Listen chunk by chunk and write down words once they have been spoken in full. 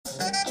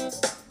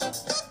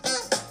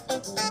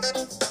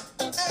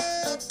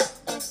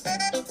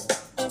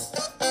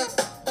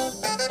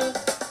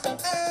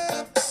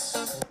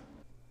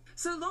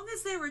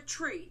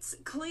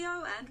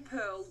and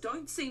Pearl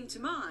don't seem to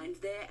mind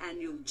their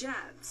annual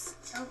jabs.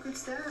 Oh,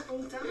 good's that? All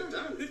done. Good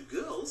done. Good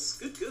girls.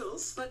 Good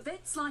girls. But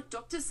vets like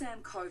Dr. Sam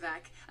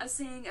Kovac are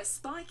seeing a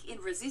spike in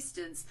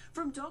resistance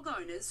from dog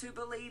owners who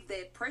believe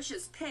their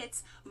precious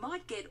pets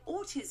might get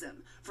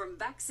autism from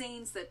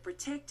vaccines that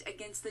protect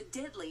against the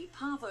deadly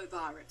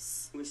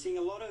parvovirus. We're seeing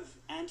a lot of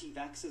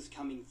anti-vaxxers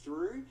coming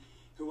through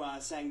who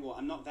are saying, well,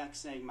 I'm not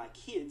vaccinating my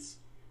kids,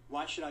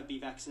 why should I be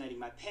vaccinating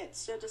my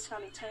pets? They're just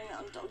kind of turning it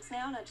on dogs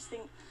now, and I just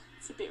think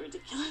it's a bit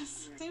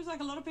ridiculous. Seems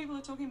like a lot of people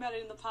are talking about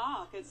it in the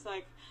park. It's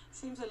like,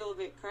 seems a little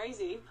bit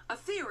crazy. A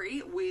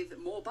theory with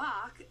more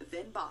bark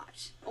than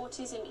bite.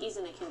 Autism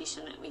isn't a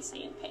condition that we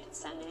see in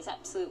pets, and there's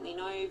absolutely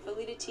no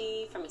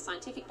validity from a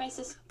scientific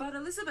basis. But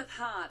Elizabeth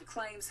Hart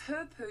claims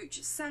her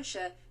pooch,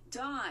 Sasha,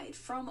 died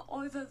from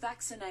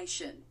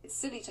over-vaccination. It's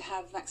silly to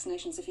have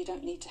vaccinations if you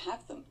don't need to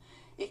have them.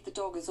 If the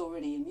dog is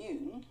already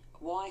immune,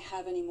 why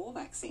have any more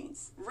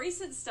vaccines?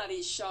 Recent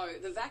studies show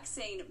the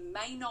vaccine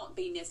may not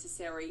be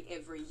necessary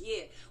every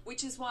year,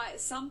 which is why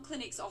some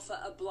clinics offer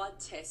a blood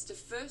test to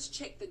first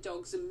check the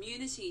dog's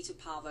immunity to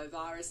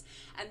parvovirus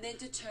and then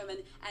determine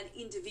an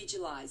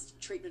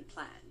individualised treatment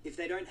plan. If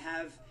they don't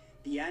have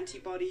the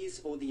antibodies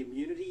or the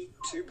immunity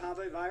to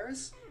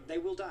parvovirus, they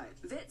will die.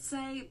 Vets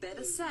say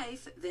better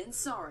safe than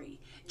sorry.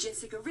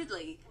 Jessica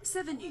Ridley,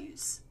 7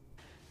 News.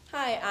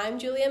 Hi, I'm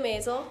Julia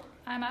Maisel.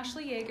 I'm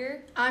Ashley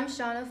Yeager. I'm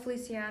Shauna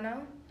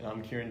Feliciano. And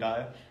I'm Kieran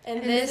Dyer.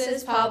 And this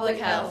is Public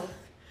Health.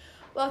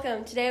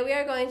 Welcome. Today we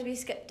are going to be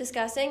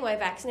discussing why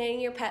vaccinating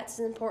your pets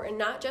is important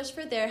not just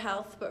for their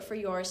health, but for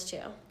yours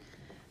too.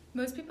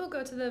 Most people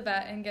go to the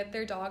vet and get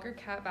their dog or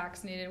cat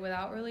vaccinated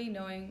without really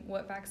knowing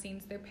what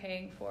vaccines they're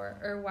paying for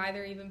or why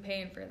they're even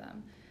paying for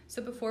them.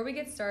 So before we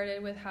get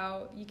started with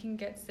how you can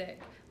get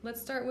sick,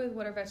 let's start with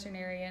what our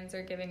veterinarians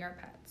are giving our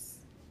pets.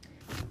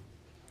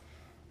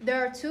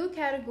 There are 2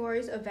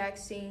 categories of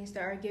vaccines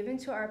that are given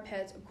to our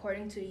pets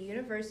according to the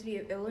University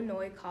of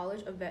Illinois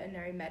College of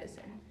Veterinary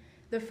Medicine.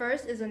 The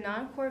first is a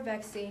non-core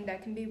vaccine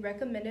that can be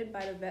recommended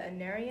by the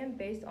veterinarian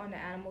based on the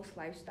animal's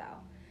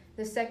lifestyle.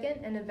 The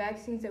second, and the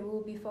vaccines that we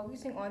will be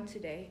focusing on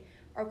today,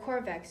 are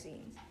core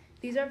vaccines.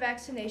 These are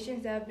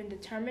vaccinations that have been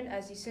determined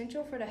as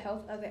essential for the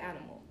health of the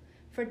animal.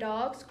 For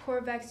dogs,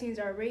 core vaccines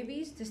are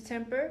rabies,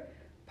 distemper,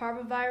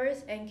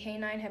 parvovirus, and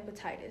canine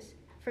hepatitis.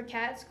 For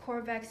cats,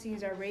 core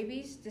vaccines are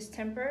rabies,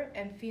 distemper,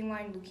 and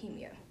feline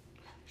leukemia.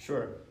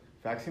 Sure,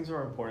 vaccines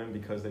are important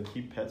because they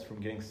keep pets from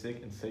getting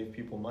sick and save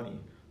people money.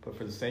 But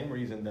for the same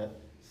reason that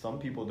some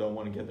people don't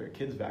want to get their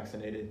kids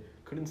vaccinated,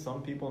 couldn't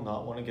some people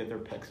not want to get their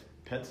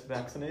pets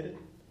vaccinated?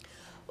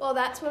 Well,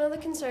 that's one of the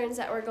concerns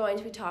that we're going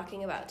to be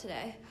talking about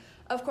today.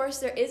 Of course,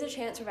 there is a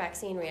chance for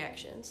vaccine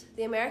reactions.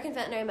 The American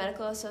Veterinary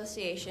Medical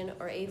Association,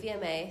 or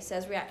AVMA,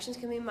 says reactions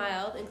can be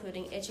mild,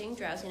 including itching,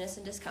 drowsiness,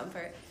 and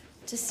discomfort,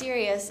 to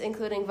serious,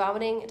 including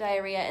vomiting,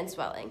 diarrhea, and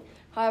swelling.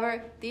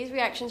 However, these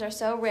reactions are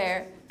so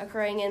rare,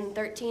 occurring in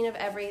 13 of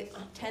every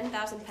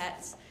 10,000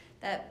 pets,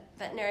 that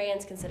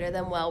veterinarians consider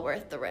them well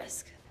worth the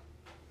risk.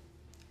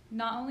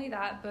 Not only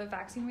that, but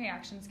vaccine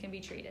reactions can be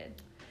treated.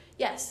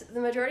 Yes,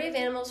 the majority of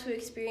animals who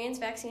experience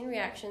vaccine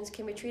reactions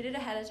can be treated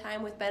ahead of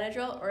time with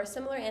Benadryl or a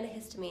similar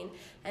antihistamine,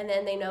 and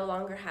then they no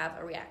longer have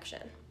a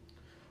reaction.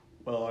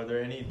 Well, are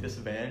there any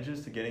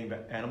disadvantages to getting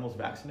animals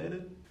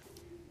vaccinated?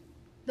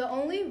 The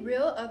only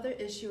real other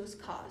issue is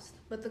cost,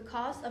 but the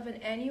cost of an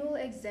annual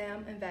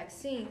exam and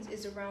vaccines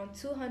is around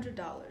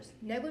 $200,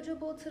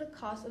 negligible to the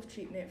cost of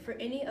treatment for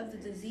any of the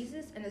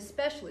diseases and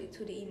especially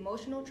to the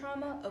emotional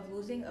trauma of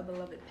losing a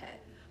beloved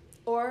pet.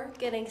 Or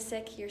getting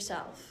sick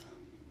yourself.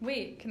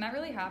 Wait, can that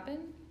really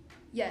happen?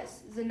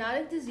 Yes,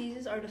 zoonotic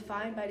diseases are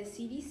defined by the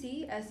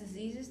CDC as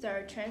diseases that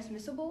are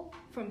transmissible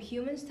from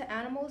humans to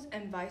animals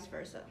and vice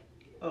versa.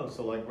 Oh,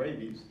 so like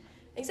rabies.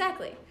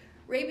 Exactly.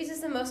 Rabies is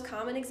the most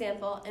common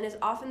example and is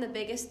often the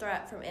biggest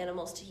threat from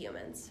animals to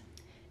humans.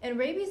 And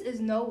rabies is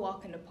no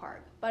walk in the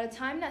park. By the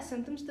time that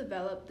symptoms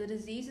develop, the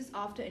disease is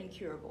often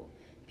incurable.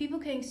 People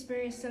can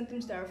experience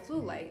symptoms that are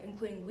flu-like,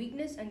 including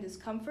weakness and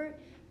discomfort,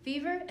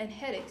 fever, and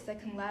headaches that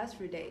can last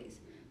for days.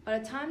 By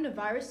the time the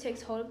virus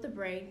takes hold of the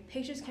brain,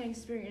 patients can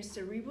experience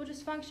cerebral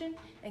dysfunction,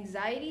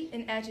 anxiety,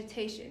 and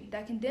agitation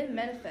that can then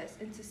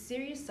manifest into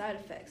serious side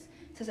effects,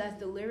 such as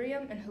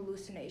delirium and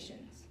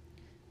hallucinations.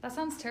 That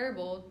sounds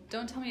terrible.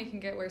 Don't tell me it can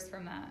get worse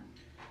from that.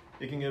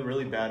 It can get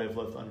really bad if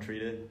left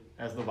untreated.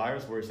 As the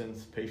virus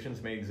worsens,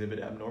 patients may exhibit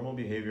abnormal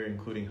behavior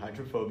including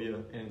hydrophobia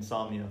and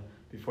insomnia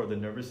before the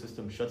nervous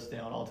system shuts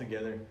down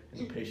altogether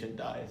and the patient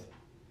dies.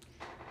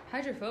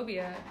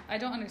 Hydrophobia? I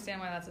don't understand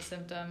why that's a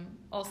symptom.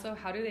 Also,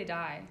 how do they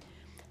die?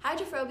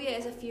 Hydrophobia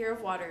is a fear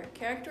of water,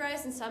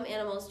 characterized in some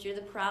animals due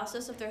to the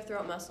paralysis of their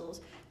throat muscles,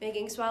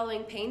 making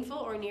swallowing painful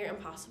or near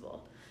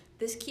impossible.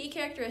 This key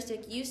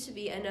characteristic used to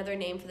be another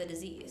name for the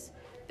disease.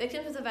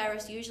 Victims of the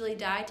virus usually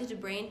die due to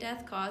brain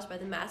death caused by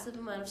the massive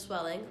amount of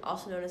swelling,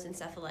 also known as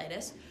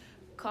encephalitis,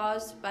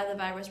 caused by the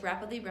virus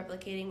rapidly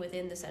replicating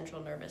within the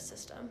central nervous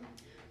system.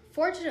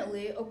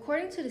 Fortunately,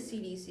 according to the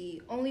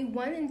CDC, only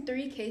 1 in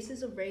 3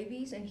 cases of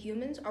rabies in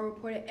humans are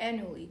reported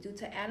annually due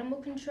to animal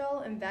control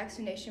and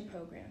vaccination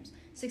programs,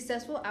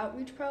 successful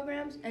outreach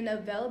programs, and the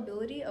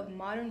availability of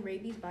modern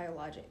rabies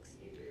biologics.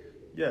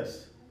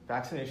 Yes,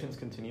 vaccinations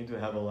continue to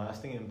have a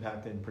lasting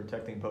impact in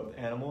protecting both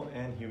animal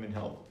and human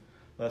health,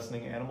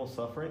 lessening animal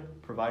suffering,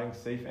 providing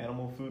safe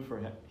animal food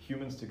for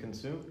humans to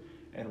consume,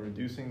 and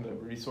reducing the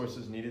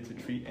resources needed to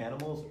treat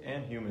animals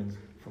and humans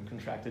from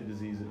contracted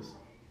diseases.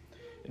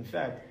 In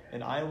fact,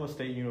 an Iowa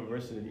State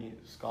University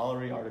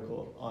scholarly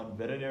article on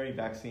veterinary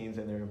vaccines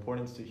and their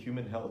importance to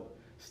human health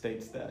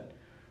states that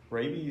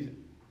rabies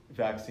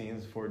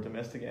vaccines for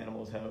domestic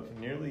animals have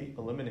nearly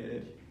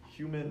eliminated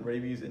human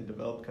rabies in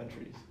developed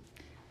countries.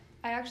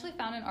 I actually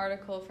found an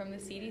article from the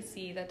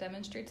CDC that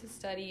demonstrates a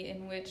study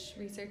in which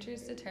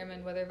researchers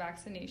determined whether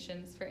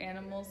vaccinations for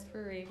animals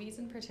for rabies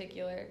in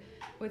particular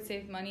would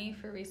save money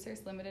for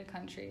resource-limited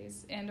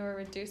countries and or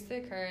reduce the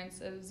occurrence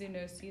of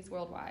zoonoses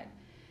worldwide.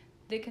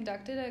 They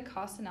conducted a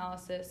cost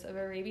analysis of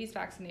a rabies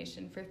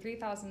vaccination for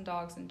 3,000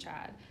 dogs in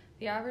Chad.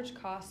 The average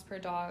cost per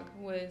dog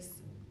was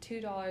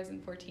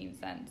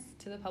 $2.14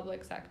 to the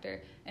public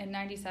sector and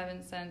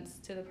 97 cents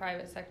to the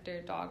private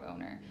sector dog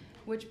owner,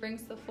 which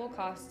brings the full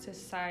cost to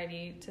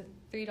society to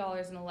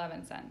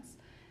 $3.11.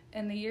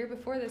 In the year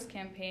before this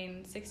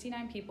campaign,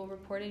 69 people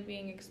reported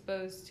being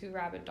exposed to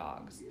rabid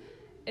dogs.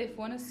 If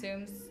one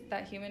assumes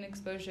that human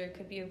exposure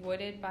could be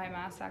avoided by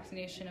mass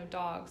vaccination of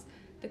dogs,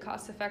 the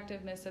cost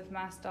effectiveness of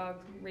mass dog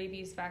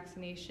rabies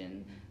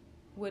vaccination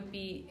would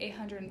be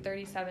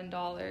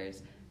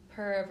 $837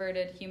 per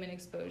averted human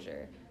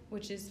exposure,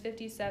 which is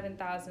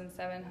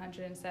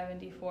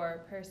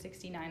 $57,774 per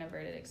 69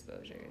 averted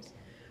exposures.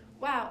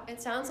 Wow,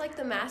 it sounds like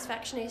the mass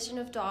vaccination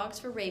of dogs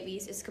for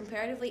rabies is a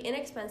comparatively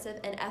inexpensive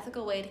and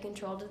ethical way to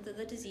control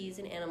the disease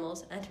in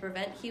animals and to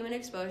prevent human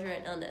exposure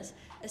and illness,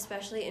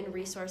 especially in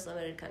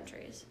resource-limited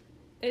countries.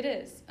 It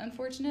is.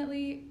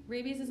 Unfortunately,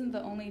 rabies isn't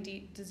the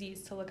only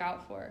disease to look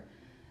out for.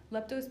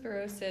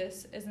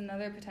 Leptospirosis is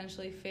another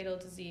potentially fatal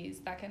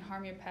disease that can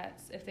harm your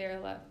pets if they are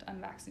left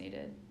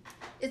unvaccinated.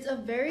 It's a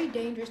very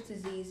dangerous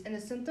disease, and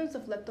the symptoms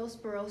of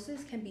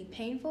leptospirosis can be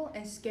painful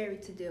and scary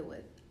to deal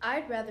with.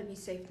 I'd rather be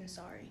safe than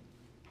sorry.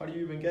 How do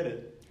you even get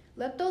it?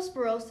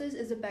 Leptospirosis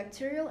is a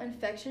bacterial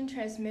infection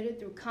transmitted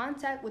through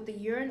contact with the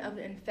urine of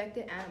an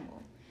infected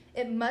animal.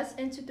 It must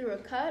enter through a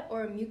cut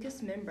or a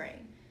mucous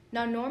membrane.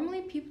 Now,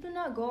 normally people do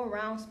not go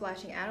around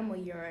splashing animal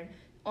urine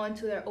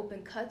onto their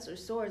open cuts or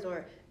sores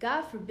or,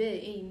 God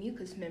forbid, any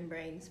mucous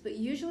membranes, but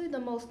usually the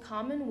most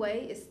common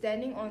way is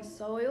standing on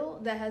soil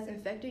that has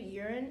infected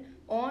urine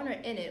on or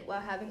in it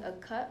while having a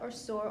cut or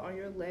sore on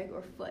your leg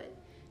or foot.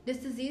 This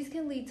disease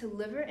can lead to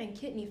liver and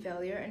kidney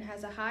failure and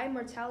has a high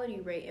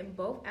mortality rate in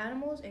both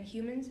animals and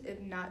humans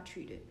if not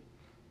treated.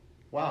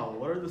 Wow,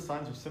 what are the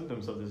signs or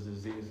symptoms of this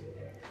disease?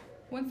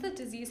 Once the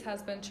disease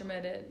has been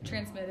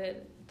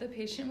transmitted, the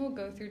patient will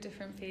go through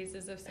different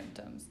phases of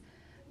symptoms.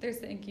 There's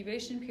the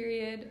incubation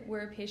period,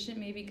 where a patient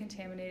may be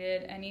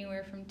contaminated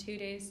anywhere from 2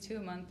 days to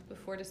a month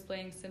before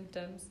displaying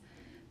symptoms.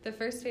 The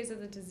first phase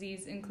of the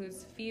disease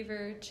includes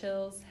fever,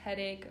 chills,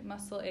 headache,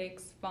 muscle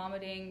aches,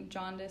 vomiting,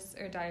 jaundice,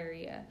 or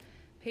diarrhea.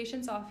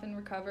 Patients often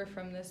recover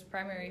from this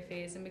primary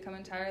phase and become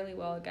entirely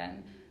well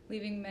again,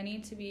 leaving many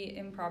to be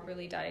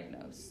improperly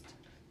diagnosed.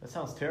 That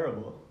sounds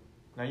terrible.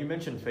 Now you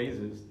mentioned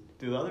phases.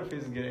 Do the other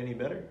phases get any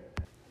better?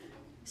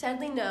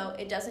 Sadly, no,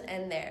 it doesn't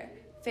end there.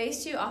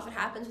 Phase 2 often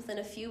happens within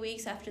a few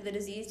weeks after the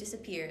disease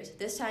disappears,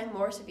 this time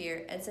more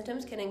severe, and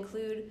symptoms can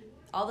include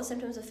all the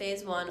symptoms of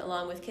Phase 1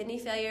 along with kidney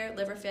failure,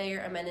 liver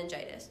failure, or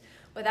meningitis.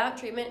 Without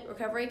treatment,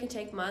 recovery can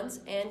take months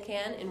and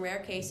can, in rare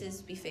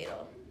cases, be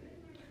fatal.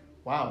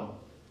 Wow,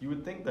 you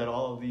would think that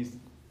all of these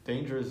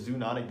dangerous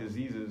zoonotic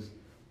diseases,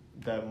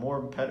 that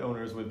more pet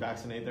owners would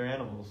vaccinate their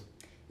animals.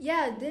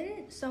 Yeah,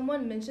 didn't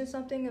someone mention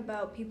something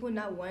about people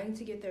not wanting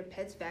to get their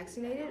pets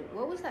vaccinated?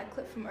 What was that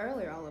clip from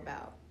earlier all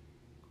about?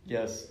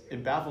 Yes,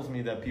 it baffles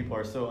me that people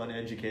are so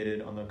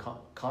uneducated on the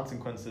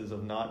consequences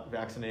of not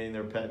vaccinating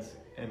their pets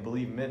and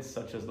believe myths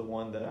such as the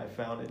one that I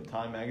found in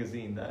Time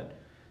magazine that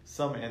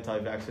some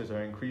anti-vaxxers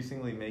are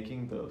increasingly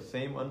making the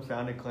same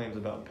unfounded claims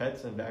about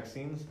pets and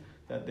vaccines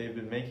that they've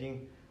been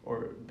making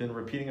or been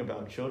repeating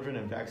about children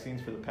and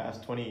vaccines for the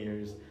past 20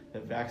 years,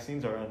 that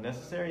vaccines are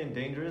unnecessary and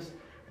dangerous,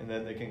 and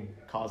that they can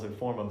cause a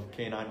form of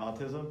canine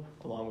autism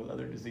along with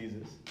other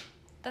diseases.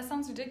 That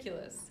sounds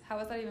ridiculous. How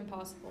is that even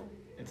possible?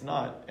 It's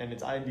not, and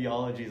it's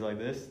ideologies like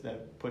this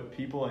that put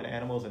people and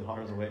animals in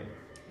harm's way.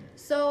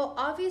 So,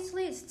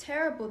 obviously it's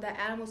terrible that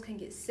animals can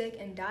get sick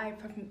and die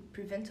from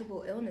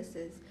preventable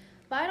illnesses,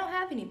 but I don't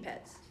have any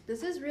pets.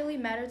 Does this really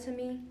matter to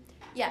me?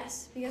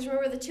 Yes, because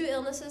remember the 2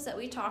 illnesses that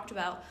we talked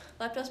about,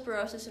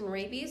 leptospirosis and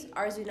rabies,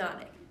 are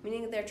zoonotic,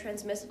 meaning that they're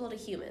transmissible to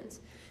humans.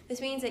 This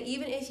means that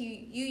even if you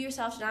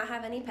yourself do not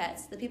have any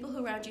pets, the people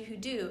around you who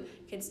do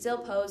can still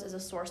pose as a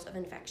source of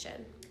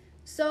infection.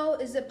 So,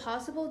 is it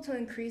possible to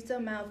increase the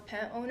amount of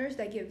pet owners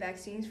that get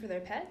vaccines for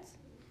their pets?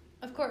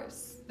 Of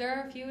course. There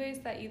are a few ways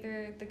that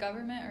either the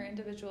government or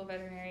individual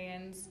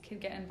veterinarians could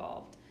get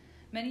involved.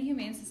 Many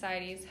humane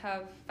societies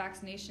have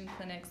vaccination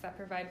clinics that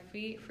provide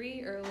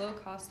free or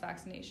low-cost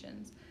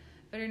vaccinations.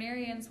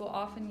 Veterinarians will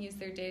often use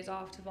their days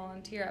off to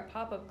volunteer at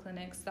pop-up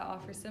clinics that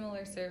offer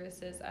similar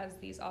services as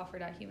these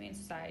offered at humane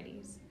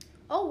societies.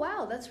 Oh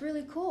wow, that's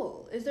really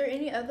cool. Is there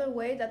any other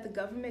way that the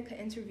government could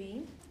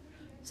intervene?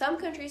 Some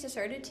countries have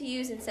started to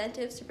use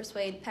incentives to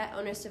persuade pet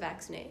owners to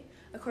vaccinate.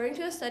 According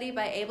to a study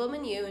by Abel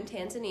Manu in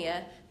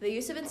Tanzania, the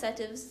use of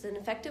incentives is an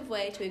effective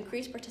way to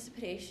increase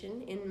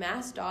participation in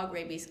mass dog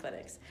rabies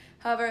clinics.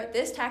 However,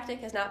 this tactic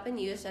has not been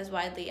used as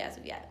widely as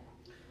of yet.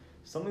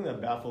 Something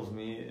that baffles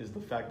me is the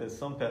fact that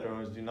some pet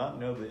owners do not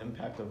know the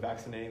impact of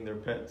vaccinating their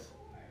pets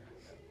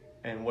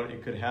and what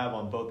it could have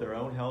on both their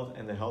own health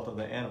and the health of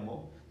the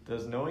animal.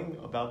 Does knowing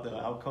about the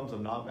outcomes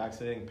of not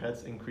vaccinating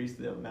pets increase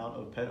the amount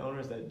of pet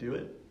owners that do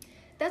it?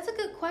 That's a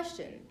good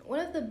question. One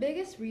of the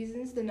biggest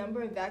reasons the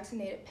number of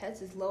vaccinated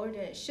pets is lower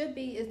than it should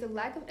be is the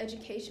lack of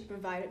education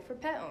provided for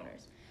pet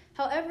owners.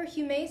 However,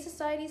 humane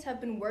societies have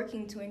been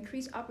working to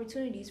increase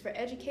opportunities for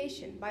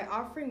education by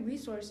offering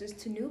resources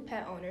to new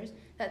pet owners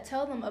that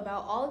tell them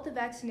about all of the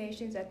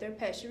vaccinations that their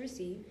pet should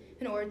receive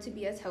in order to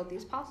be as healthy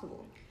as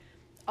possible.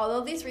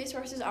 Although these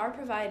resources are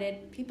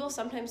provided, people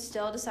sometimes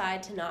still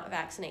decide to not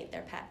vaccinate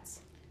their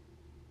pets.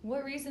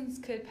 What reasons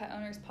could pet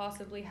owners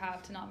possibly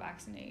have to not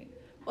vaccinate?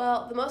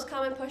 Well, the most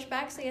common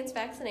pushbacks against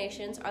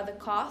vaccinations are the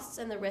costs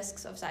and the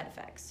risks of side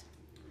effects.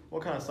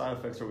 What kind of side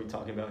effects are we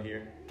talking about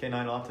here?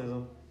 Canine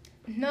autism?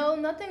 No,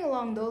 nothing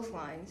along those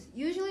lines.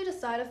 Usually the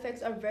side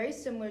effects are very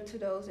similar to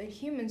those in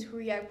humans who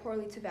react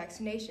poorly to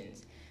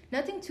vaccinations.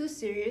 Nothing too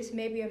serious,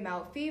 maybe a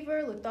mild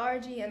fever,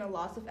 lethargy, and a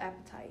loss of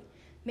appetite.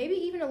 Maybe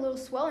even a little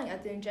swelling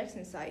at the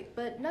injection site,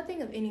 but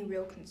nothing of any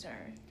real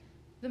concern.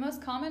 The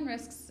most common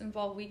risks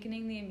involve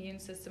weakening the immune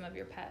system of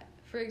your pet.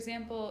 For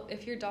example,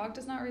 if your dog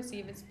does not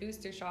receive its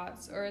booster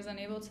shots or is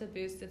unable to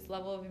boost its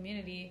level of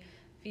immunity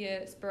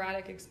via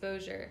sporadic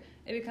exposure,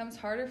 it becomes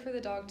harder for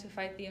the dog to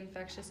fight the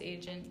infectious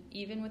agent,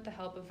 even with the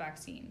help of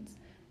vaccines.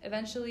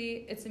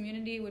 Eventually, its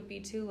immunity would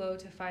be too low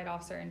to fight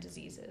off certain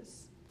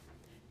diseases.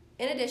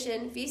 In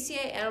addition,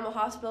 VCA Animal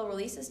Hospital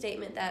released a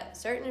statement that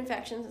certain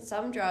infections and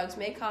some drugs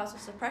may cause a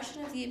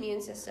suppression of the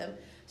immune system,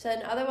 so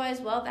that an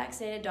otherwise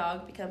well-vaccinated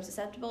dog becomes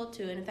susceptible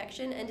to an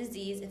infection and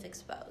disease if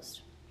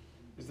exposed.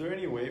 Is there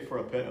any way for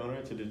a pet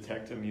owner to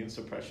detect immune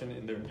suppression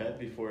in their pet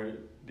before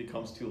it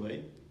becomes too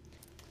late?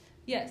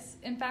 Yes.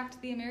 In fact,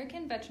 the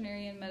American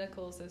Veterinary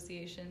Medical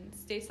Association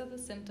states that the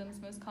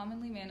symptoms most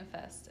commonly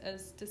manifest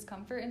as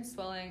discomfort and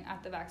swelling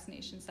at the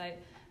vaccination site,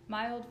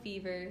 mild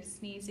fever,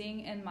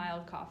 sneezing, and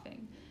mild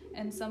coughing,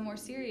 and some more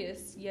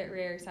serious yet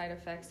rare side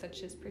effects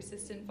such as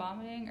persistent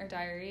vomiting or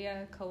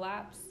diarrhea,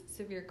 collapse,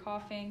 severe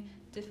coughing,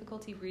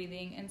 difficulty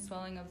breathing, and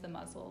swelling of the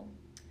muzzle.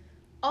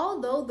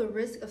 Although the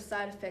risk of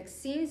side effects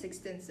seems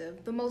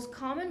extensive, the most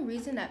common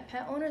reason that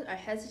pet owners are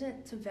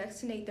hesitant to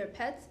vaccinate their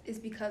pets is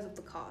because of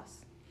the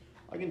cost.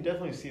 I can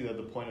definitely see that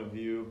the point of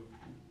view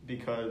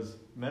because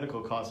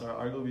medical costs are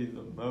arguably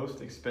the most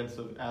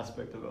expensive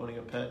aspect of owning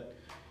a pet.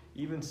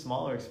 Even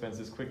smaller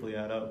expenses quickly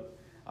add up.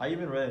 I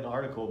even read an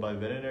article by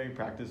Veterinary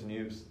Practice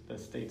News that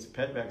states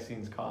pet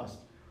vaccines cost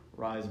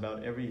rise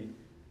about every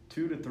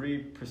 2 to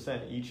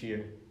 3% each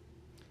year.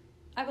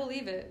 I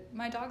believe it.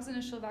 My dog's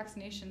initial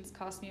vaccinations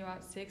cost me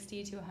about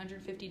 $60 to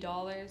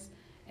 $150,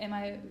 and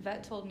my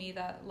vet told me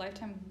that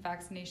lifetime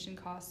vaccination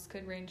costs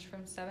could range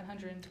from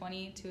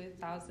 $720 to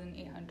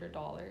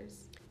 $1,800.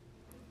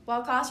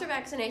 While costs for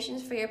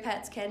vaccinations for your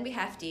pets can be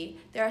hefty,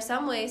 there are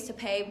some ways to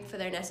pay for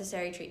their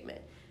necessary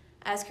treatment.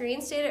 As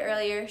Corrine stated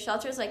earlier,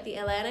 shelters like the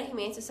Atlanta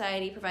Humane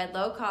Society provide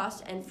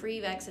low-cost and free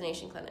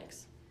vaccination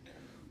clinics.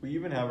 We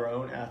even have our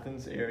own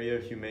Athens Area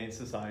Humane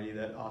Society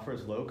that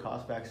offers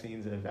low-cost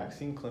vaccines and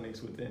vaccine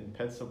clinics within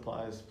Pet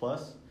Supplies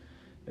Plus.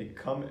 They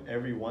come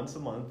every once a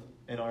month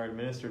and are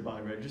administered by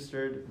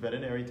registered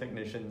veterinary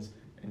technicians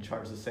and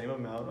charge the same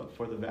amount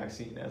for the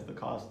vaccine as the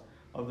cost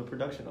of the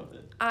production of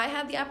it. I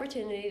had the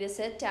opportunity to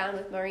sit down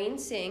with Maureen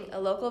Singh,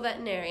 a local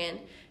veterinarian,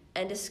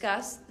 and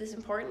discuss this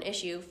important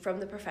issue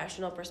from the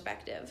professional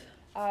perspective.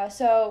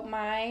 So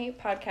my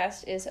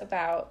podcast is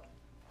about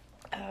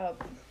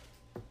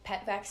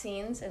pet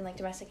vaccines and like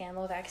domestic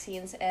animal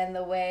vaccines and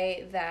the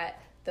way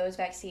that those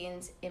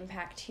vaccines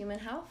impact human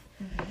health.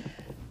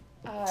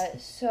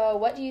 So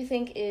what do you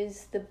think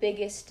is the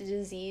biggest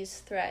disease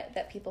threat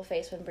that people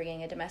face when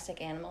bringing a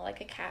domestic animal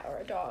like a cat or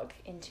a dog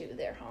into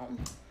their home?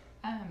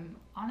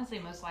 Honestly,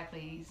 most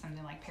likely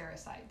something like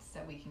parasites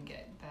that we can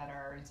get that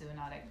are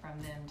zoonotic from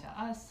them to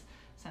us.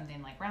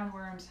 Something like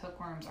roundworms,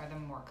 hookworms are the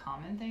more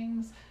common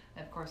things.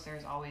 Of course,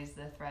 there's always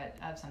the threat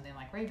of something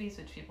like rabies,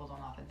 which people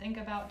don't often think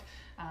about.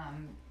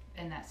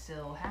 And that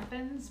still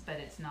happens, but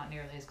it's not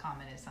nearly as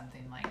common as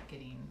something like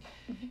getting,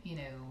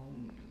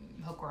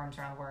 hookworms,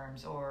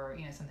 roundworms, or,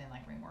 something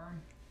like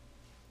ringworm.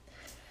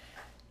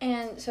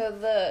 And so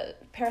the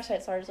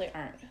parasites largely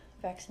aren't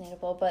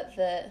vaccinatable, but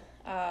the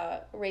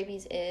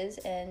rabies is.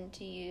 And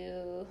do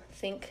you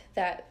think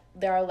that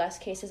there are less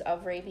cases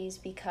of rabies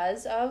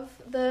because of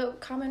the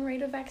common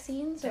rate of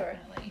vaccines?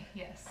 Definitely,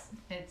 yes.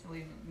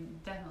 We've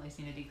definitely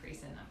seen a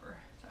decrease in number.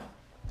 So.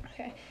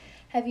 Okay.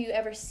 Have you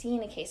ever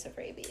seen a case of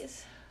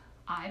rabies?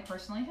 I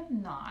personally have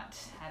not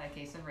had a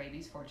case of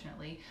rabies,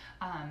 fortunately.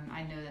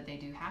 I know that they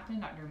do happen.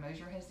 Dr.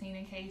 Mosier has seen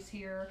a case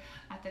here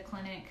at the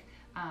clinic.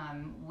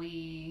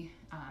 We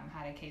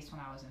had a case when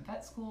I was in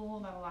vet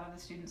school that a lot of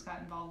the students got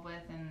involved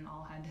with and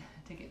all had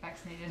to get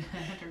vaccinated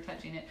after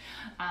touching it.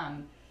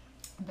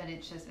 But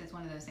it's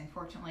one of those things.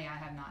 Fortunately, I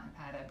have not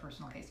had a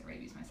personal case of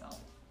rabies myself.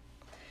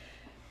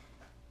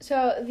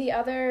 So the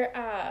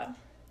other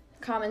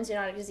common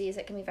zoonotic disease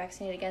that can be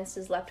vaccinated against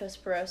is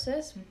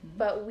leptospirosis,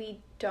 but we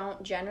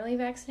don't generally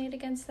vaccinate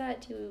against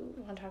that. Do you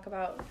want to talk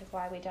about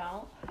why we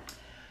don't?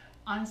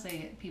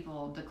 Honestly,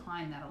 people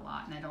decline that a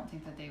lot, and I don't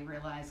think that they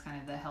realize kind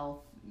of the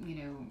health,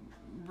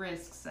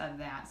 risks of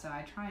that. So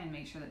I try and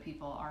make sure that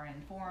people are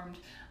informed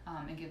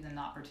and give them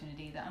the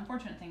opportunity. The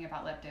unfortunate thing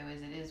about lepto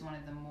is it is one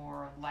of the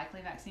more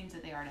likely vaccines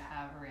that they are to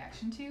have a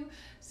reaction to.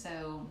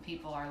 So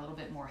people are a little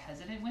bit more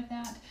hesitant with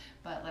that.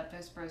 But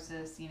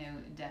leptospirosis,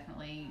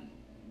 definitely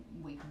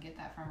we can get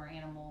that from our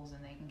animals,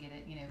 and they can get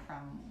it,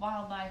 from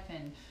wildlife.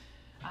 And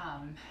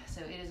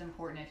so it is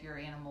important if your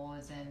animal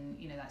is in,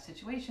 that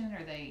situation,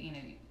 or they,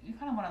 you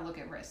kind of want to look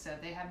at risk. So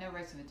if they have no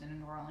risk, if it's an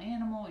indoor-only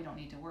animal, we don't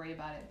need to worry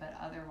about it. But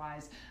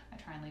otherwise, I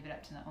try and leave it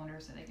up to the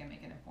owner so they can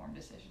make an informed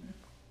decision.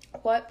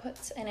 What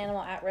puts an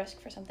animal at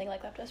risk for something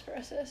like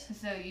leptospirosis?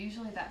 So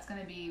usually that's going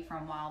to be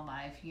from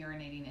wildlife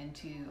urinating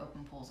into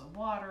open pools of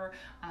water.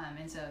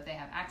 And so if they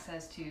have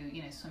access to,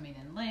 swimming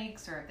in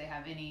lakes, or if they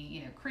have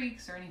any,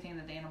 creeks or anything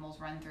that the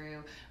animals run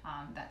through,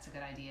 that's a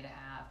good idea to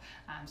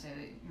have. So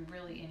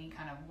really any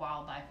kind of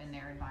wildlife in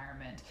their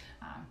environment,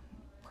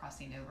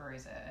 crossing over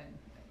is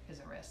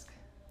a risk.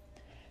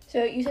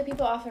 So you said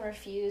people often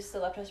refuse the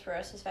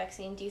leptospirosis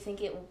vaccine. Do you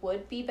think it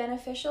would be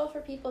beneficial for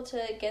people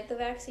to get the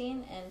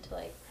vaccine, and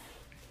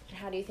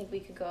how do you think we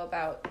could go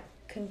about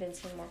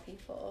convincing more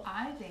people?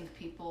 I think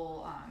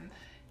people,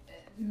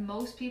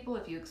 most people,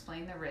 if you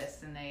explain the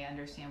risks and they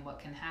understand what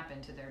can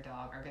happen to their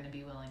dog, are going to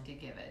be willing to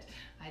give it.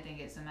 I think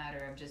it's a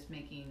matter of just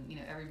making,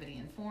 everybody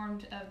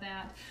informed of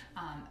that.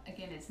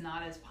 Again, it's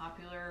not as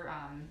popular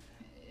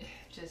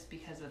just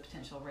because of the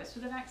potential risk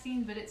with the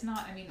vaccine, but it's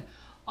not,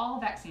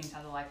 all vaccines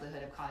have the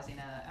likelihood of causing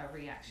a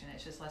reaction.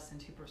 It's just less than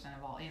 2%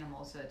 of all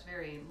animals, so it's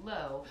very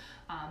low,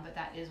 but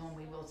that is one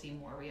we will see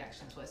more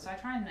reactions with. So I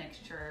try and make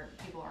sure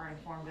people are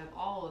informed of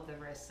all of the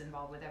risks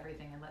involved with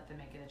everything and let them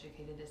make an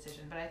educated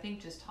decision. But I think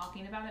just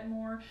talking about it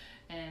more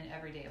and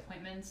everyday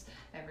appointments,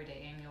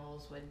 everyday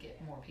annuals would get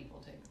more people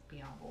to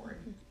be on board.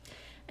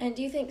 And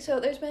do you think, so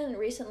there's been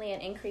recently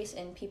an increase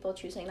in people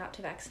choosing not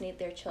to vaccinate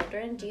their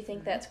children. Do you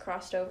think that's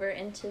crossed over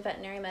into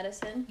veterinary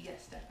medicine?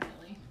 Yes,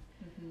 definitely.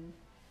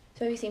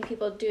 So have you seen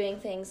people doing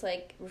things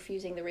like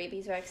refusing the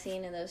rabies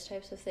vaccine and those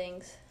types of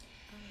things?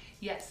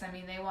 Yes,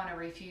 they want to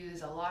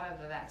refuse a lot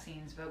of the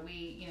vaccines, but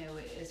we,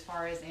 as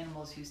far as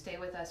animals who stay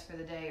with us for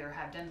the day or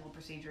have dental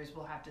procedures,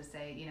 we'll have to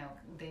say,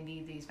 they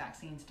need these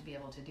vaccines to be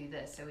able to do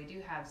this. So we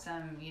do have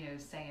some,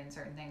 say in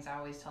certain things. I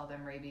always tell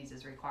them rabies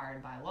is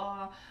required by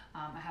law.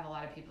 I have a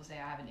lot of people say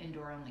I have an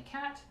indoor-only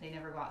cat. They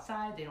never go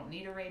outside. They don't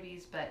need a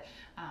rabies, but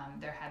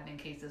there have been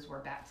cases where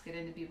bats get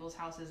into people's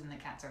houses and the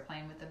cats are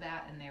playing with the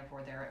bat, and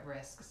therefore they're at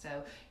risk.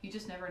 So you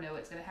just never know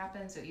what's going to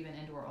happen. So even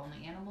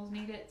indoor-only animals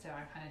need it. So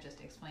I kind of just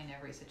explain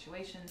every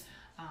situation.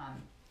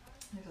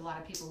 There's a lot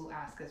of people who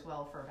ask as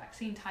well for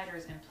vaccine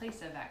titers in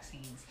place of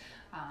vaccines.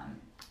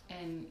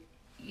 And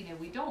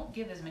we don't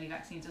give as many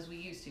vaccines as we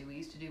used to. We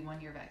used to do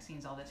 1-year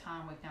vaccines all the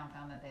time. We've now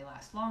found that they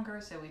last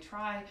longer, so we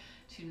try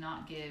to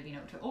not give,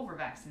 to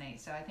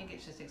over-vaccinate. So I think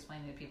it's just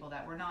explaining to people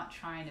that we're not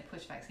trying to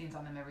push vaccines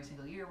on them every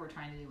single year. We're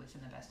trying to do what's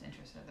in the best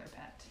interest of their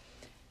pet.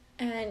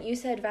 And you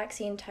said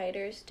vaccine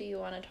titers. Do you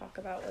want to talk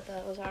about what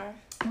those are?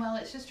 Well,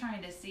 it's just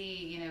trying to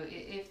see,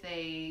 if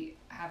they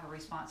have a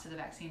response to the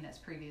vaccine that's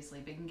previously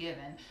been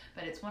given.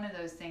 But it's one of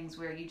those things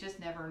where you just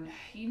never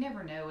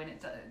know, and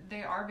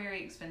they are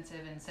very expensive,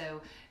 and so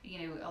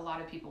a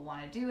lot of people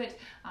want to do it.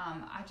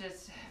 I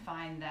just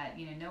find that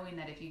knowing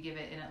that if you give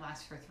it and it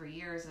lasts for 3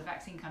 years, the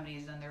vaccine company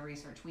has done their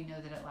research. We know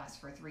that it lasts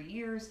for 3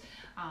 years.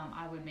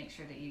 I would make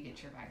sure that you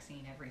get your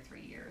vaccine every 3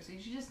 years. You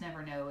just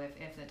never know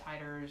if the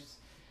titers.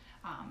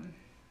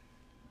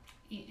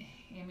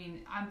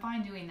 I'm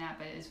fine doing that,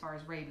 but as far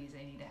as rabies,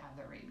 they need to have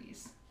their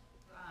rabies.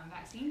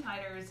 Vaccine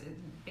titers,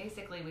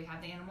 basically we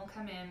have the animal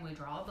come in, we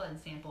draw a blood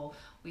sample,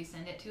 we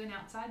send it to an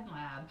outside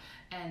lab,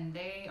 and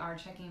they are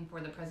checking for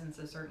the presence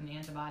of certain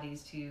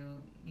antibodies to,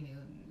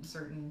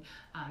 certain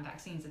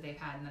vaccines that they've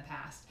had in the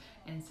past.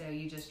 And so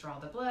you just draw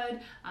the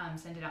blood,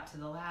 send it out to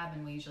the lab,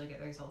 and we usually get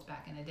the results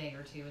back in a day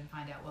or two and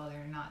find out whether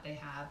or not they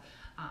have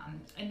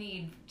a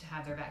need to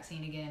have their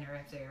vaccine again, or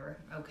if they're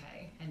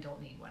okay and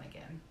don't need one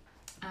again.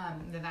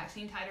 The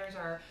vaccine titers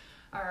are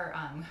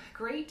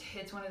great.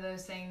 It's one of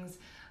those things,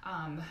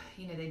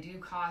 they do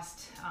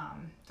cost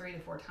 3 to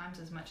 4 times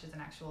as much as an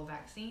actual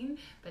vaccine,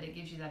 but it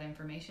gives you that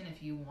information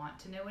if you want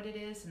to know what it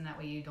is, and that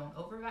way you don't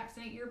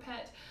over-vaccinate your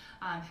pet.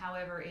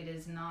 However, it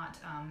is not,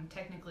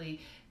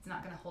 technically, it's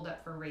not going to hold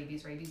up for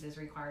rabies. Rabies is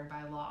required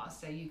by law.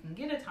 So you can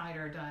get a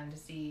titer done to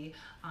see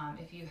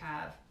if you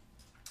have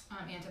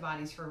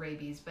antibodies for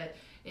rabies, but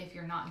if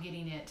you're not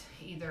getting it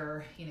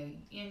either,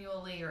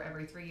 annually or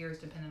every 3 years,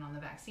 depending on the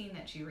vaccine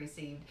that you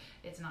received,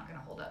 it's not going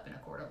to hold up in a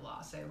court of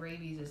law. So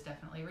rabies is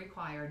definitely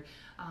required.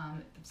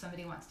 If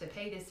somebody wants to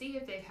pay to see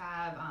if they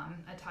have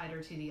a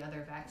titer to the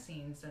other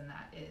vaccines, then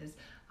that is,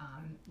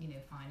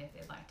 fine if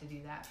they'd like to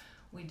do that.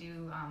 We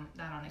do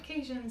that on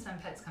occasion. Some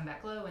pets come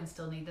back low and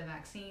still need the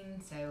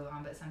vaccine. So,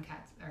 but some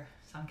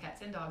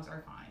cats and dogs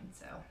are fine.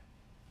 So.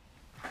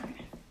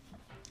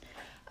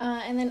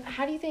 And then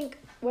how do you think,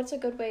 what's a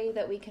good way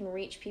that we can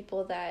reach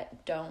people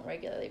that don't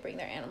regularly bring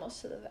their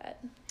animals to the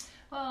vet?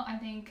 Well, I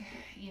think,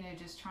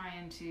 just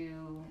trying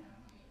to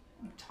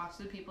talk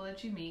to the people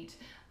that you meet.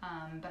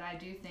 But I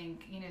do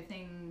think,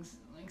 things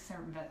like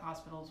certain vet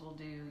hospitals will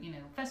do,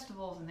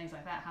 festivals and things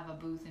like that, have a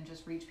booth and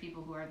just reach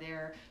people who are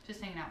there just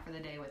hanging out for the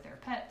day with their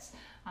pets,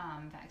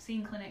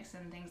 vaccine clinics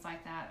and things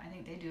like that. I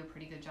think they do a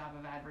pretty good job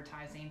of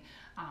advertising.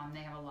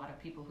 They have a lot of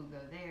people who go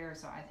there.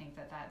 So I think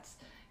that's,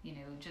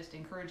 just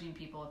encouraging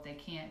people, if they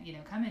can't,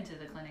 come into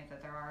the clinic,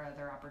 that there are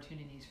other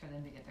opportunities for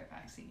them to get their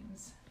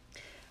vaccines.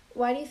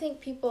 Why do you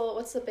think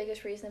what's the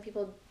biggest reason that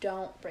people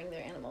don't bring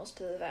their animals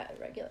to the vet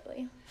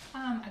regularly?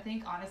 I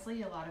think,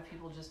 honestly, a lot of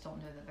people just don't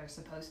know that they're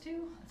supposed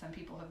to. Some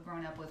people have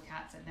grown up with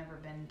cats that never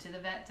been to the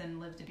vet and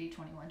lived to be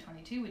 21,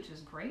 22, which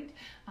is great.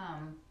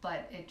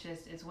 But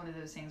it's one of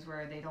those things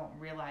where they don't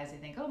realize, they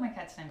think, oh, my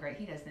cat's done great,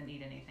 he doesn't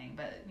need anything.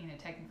 But,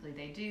 technically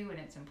they do, and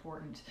it's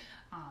important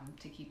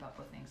to keep up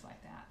with things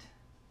like that.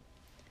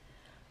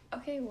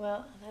 Okay,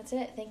 well, that's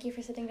it. Thank you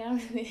for sitting down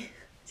with me.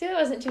 See, that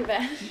wasn't too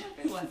bad.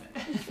 It wasn't.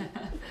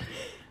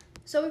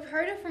 So we've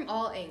heard it from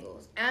all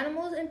angles.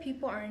 Animals and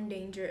people are in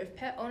danger if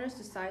pet owners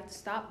decide to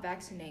stop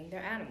vaccinating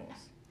their animals.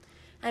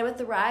 And with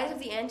the rise of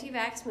the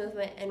anti-vax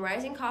movement and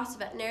rising costs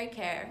of veterinary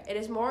care, it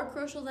is more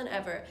crucial than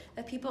ever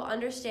that people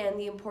understand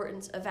the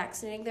importance of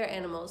vaccinating their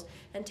animals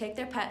and take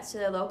their pets to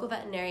their local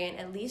veterinarian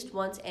at least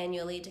once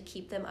annually to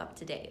keep them up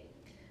to date.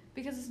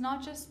 Because it's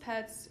not just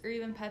pets or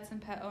even pets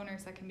and pet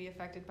owners that can be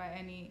affected by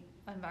any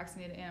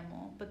unvaccinated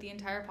animal, but the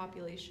entire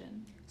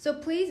population. So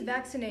please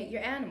vaccinate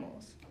your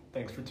animals.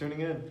 Thanks for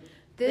tuning in.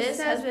 This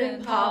has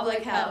been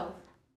Public Health.